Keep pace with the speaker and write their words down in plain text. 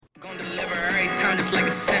every time just like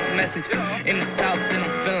a sent message. In the south, then I'm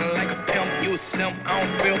feeling like a pimp. You a simp, I don't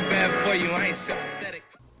feel bad for you, I ain't sympathetic.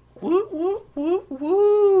 Woo, woo, woo,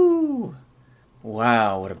 woo.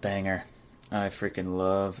 Wow, what a banger. I freaking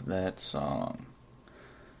love that song.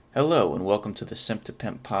 Hello, and welcome to the Simp to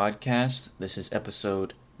Pimp podcast. This is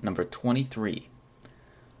episode number 23.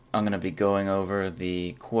 I'm going to be going over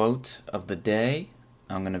the quote of the day.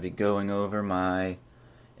 I'm going to be going over my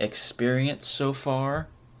experience so far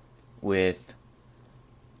with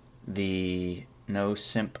the No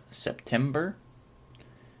Simp September.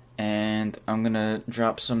 And I'm going to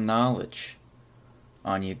drop some knowledge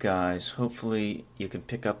on you guys. Hopefully you can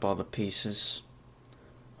pick up all the pieces.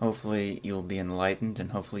 Hopefully you'll be enlightened,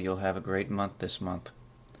 and hopefully you'll have a great month this month.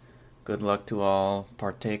 Good luck to all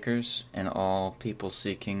partakers and all people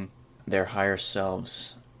seeking their higher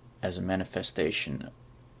selves as a manifestation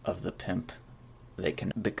of the pimp they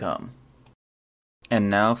can become. And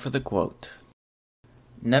now for the quote.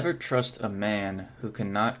 Never trust a man who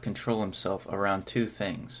cannot control himself around two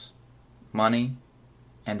things: money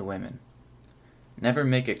and women. Never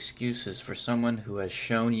make excuses for someone who has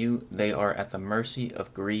shown you they are at the mercy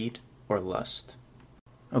of greed or lust.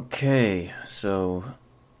 Okay, so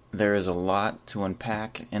there is a lot to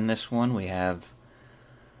unpack in this one. We have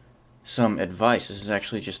some advice. This is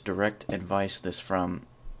actually just direct advice. This from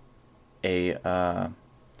a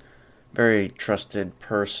very trusted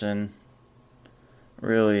person.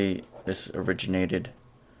 Really, this originated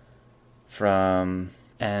from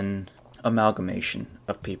an amalgamation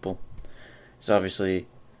of people. It's obviously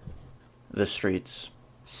the streets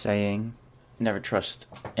saying, never trust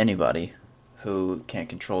anybody who can't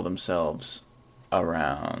control themselves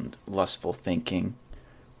around lustful thinking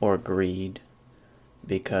or greed,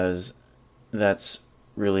 because that's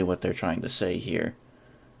really what they're trying to say here.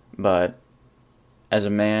 But as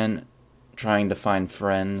a man trying to find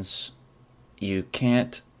friends, you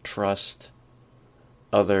can't trust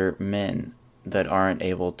other men that aren't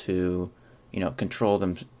able to control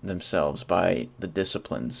themselves by the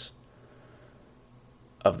disciplines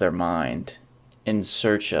of their mind in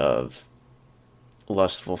search of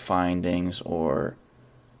lustful findings or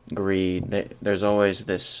greed. There's always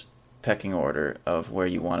this pecking order of where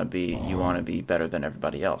you want to be. You want to be better than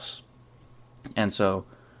everybody else. And so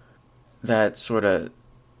that sort of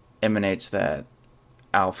emanates that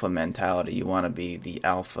alpha mentality. You want to be the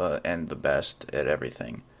alpha and the best at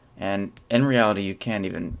everything. And in reality,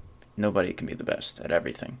 nobody can be the best at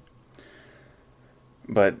everything.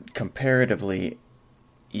 But comparatively,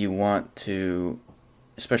 you want to,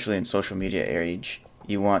 especially in social media age,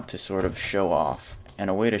 you want to sort of show off. And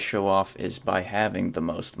a way to show off is by having the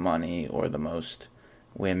most money or the most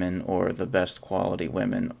women or the best quality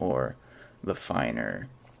women or the finer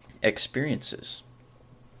experiences.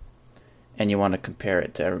 And you want to compare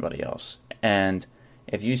it to everybody else. And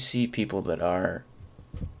if you see people that are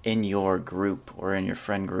in your group or in your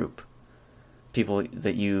friend group, people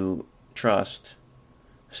that you trust,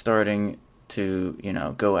 starting to,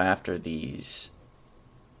 go after these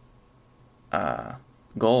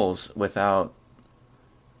goals without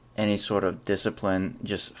any sort of discipline,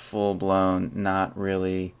 just full-blown, not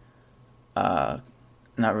really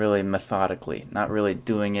methodically, not really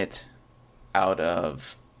doing it out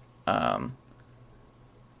of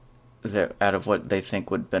what they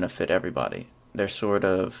think would benefit everybody. They're sort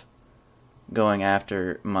of going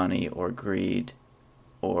after money or greed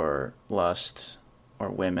or lust or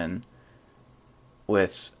women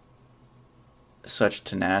with such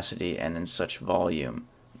tenacity and in such volume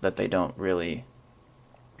that they don't really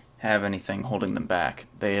have anything holding them back.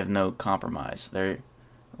 They have no compromise. They're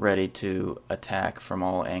ready to attack from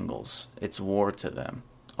all angles. It's war to them,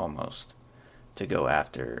 almost, to go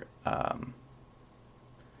after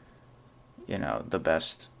the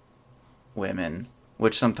best women,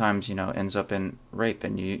 which sometimes ends up in rape.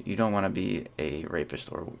 And you don't want to be a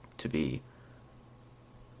rapist or to be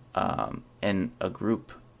in a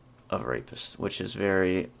group of rapists, which is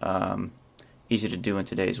very easy to do in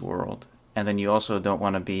today's world. And then you also don't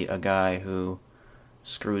want to be a guy who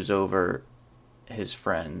screws over his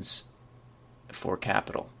friends for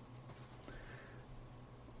capital.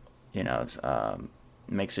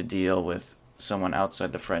 Makes a deal with someone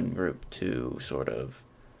outside the friend group to sort of,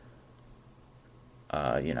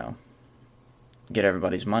 get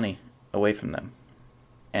everybody's money away from them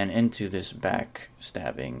and into this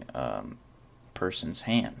backstabbing person's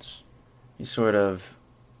hands. You sort of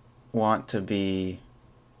want to be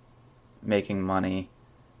making money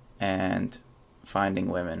and finding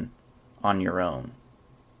women on your own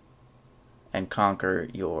and conquer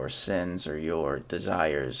your sins or your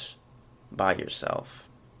desires by yourself,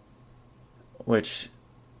 which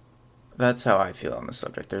that's how I feel on the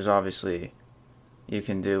subject. There's obviously, you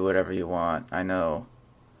can do whatever you want. I know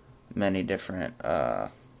many different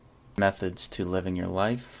methods to living your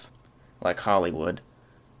life. Like Hollywood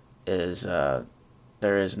is,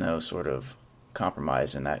 there is no sort of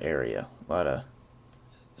compromise in that area. A lot of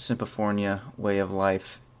Simplifornia way of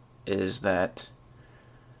life is that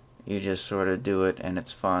you just sort of do it and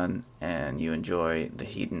it's fun and you enjoy the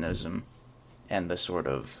hedonism and the sort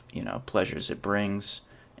of, pleasures it brings,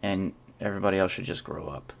 and everybody else should just grow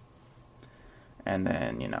up. And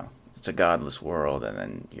then, it's a godless world, and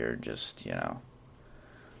then you're just,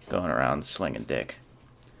 going around slinging dick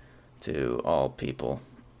to all people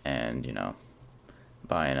and,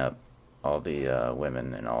 buying up all the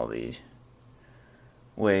women and all the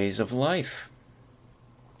ways of life.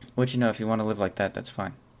 Which, if you want to live like that, that's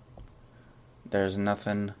fine. There's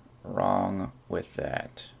nothing wrong with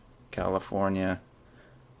that. California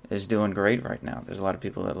is doing great right now. There's a lot of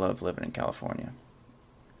people that love living in California,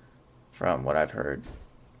 from what I've heard,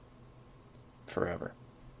 forever.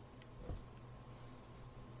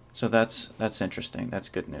 So that's interesting. That's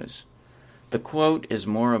good news. The quote is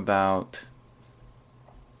more about,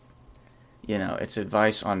 it's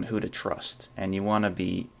advice on who to trust. And you want to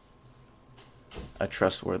be a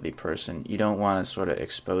trustworthy person. You don't want to sort of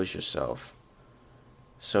expose yourself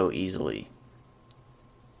so easily.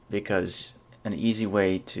 Because an easy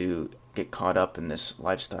way to get caught up in this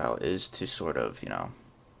lifestyle is to sort of,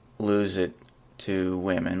 lose it to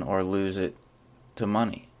women or lose it to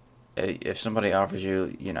money. If somebody offers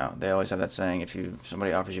you, they always have that saying, if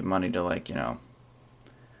somebody offers you money to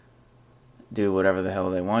do whatever the hell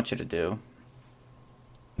they want you to do,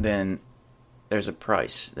 then there's a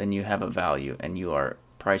price. Then you have a value, and you are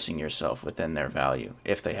pricing yourself within their value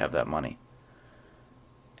if they have that money.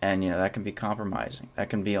 And, that can be compromising. That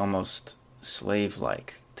can be almost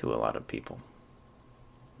slave-like to a lot of people.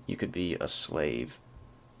 You could be a slave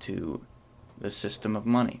to the system of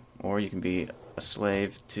money, or you can be a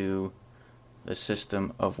slave to the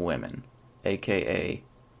system of women, aka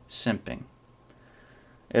simping.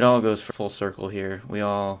 It all goes full circle here. We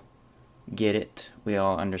all get it, we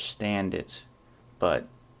all understand it, but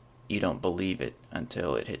you don't believe it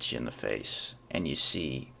until it hits you in the face and you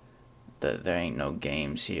see that there ain't no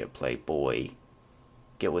games here, playboy.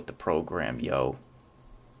 Get with the program, yo.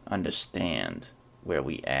 Understand where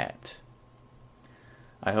we at.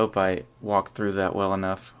 I hope I walked through that well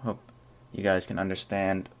enough. Hope you guys can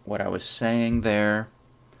understand what I was saying there.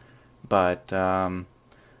 But now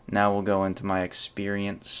we'll go into my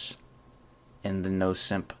experience in the No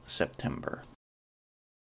Simp September.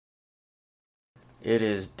 It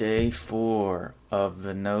is day 4 of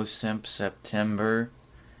the No Simp September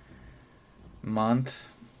month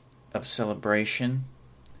of celebration.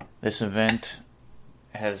 This event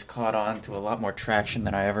has caught on to a lot more traction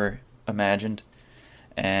than I ever imagined,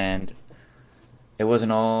 and it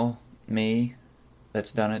wasn't all me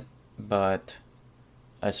that's done it, but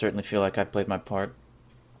I certainly feel like I played my part.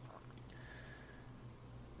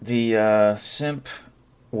 The simp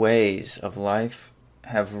ways of life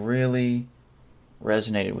have really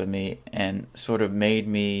resonated with me and sort of made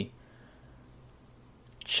me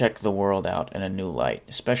check the world out in a new light,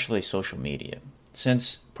 especially social media.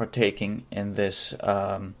 Since partaking in this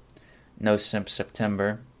No Simp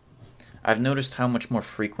September, I've noticed how much more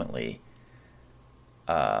frequently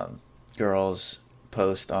girls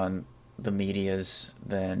post on the medias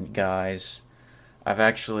than guys. I've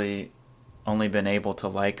actually only been able to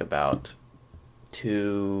like about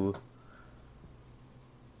 2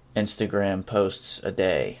 Instagram posts a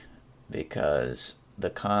day because the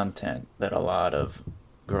content that a lot of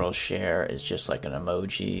girls share is just like an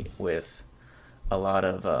emoji with a lot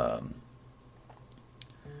of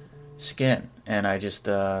skin, and I just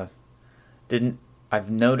I've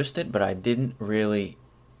noticed it, but I didn't really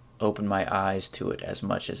open my eyes to it as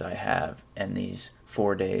much as I have in these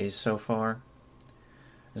 4 days so far.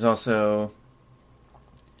 There's also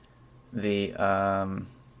the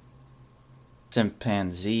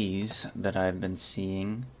chimpanzees that I've been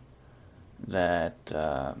seeing that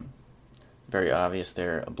very obvious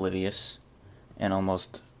they're oblivious and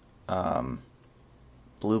almost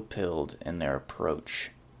blue-pilled in their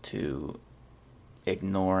approach to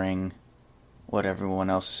ignoring what everyone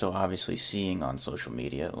else is so obviously seeing on social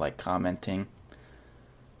media, like commenting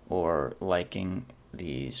or liking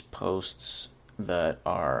these posts that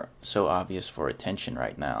are so obvious for attention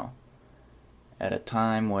right now, at a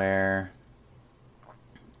time where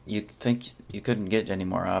you think you couldn't get any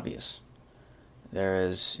more obvious. There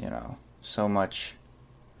is, so much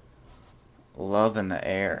love in the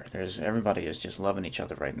air. Everybody is just loving each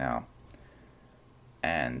other right now.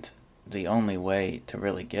 And the only way to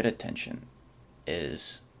really get attention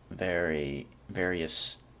is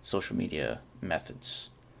various social media methods.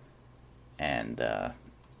 And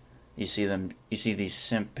you see these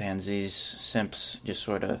simps just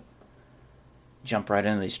sort of jump right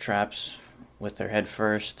into these traps with their head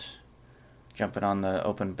first, jumping on the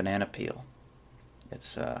open banana peel.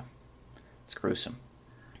 It's gruesome.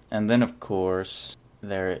 And then, of course,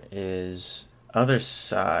 there is other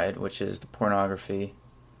side, which is the pornography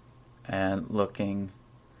and looking.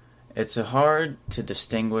 It's hard to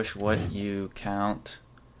distinguish what you count.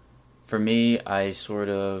 For me, I sort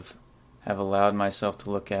of have allowed myself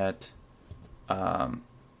to look at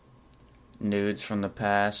nudes from the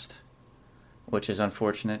past, which is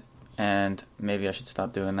unfortunate, and maybe I should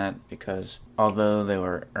stop doing that, because although they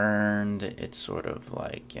were earned, it's sort of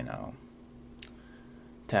like,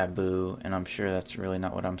 taboo, and I'm sure that's really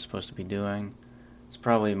not what I'm supposed to be doing. It's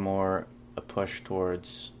probably more a push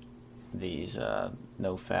towards these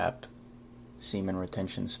no-fap semen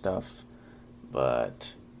retention stuff,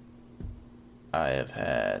 but I have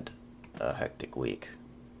had a hectic week.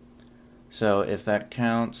 So if that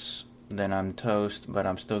counts, then I'm toast, but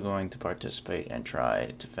I'm still going to participate and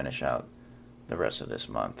try to finish out the rest of this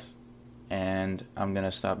month. And I'm going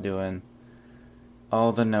to stop doing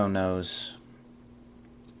all the no-nos.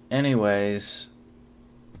 Anyways,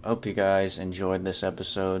 hope you guys enjoyed this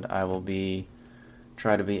episode. I will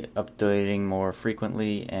try to be updating more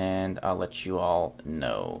frequently, and I'll let you all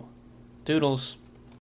know. Doodles!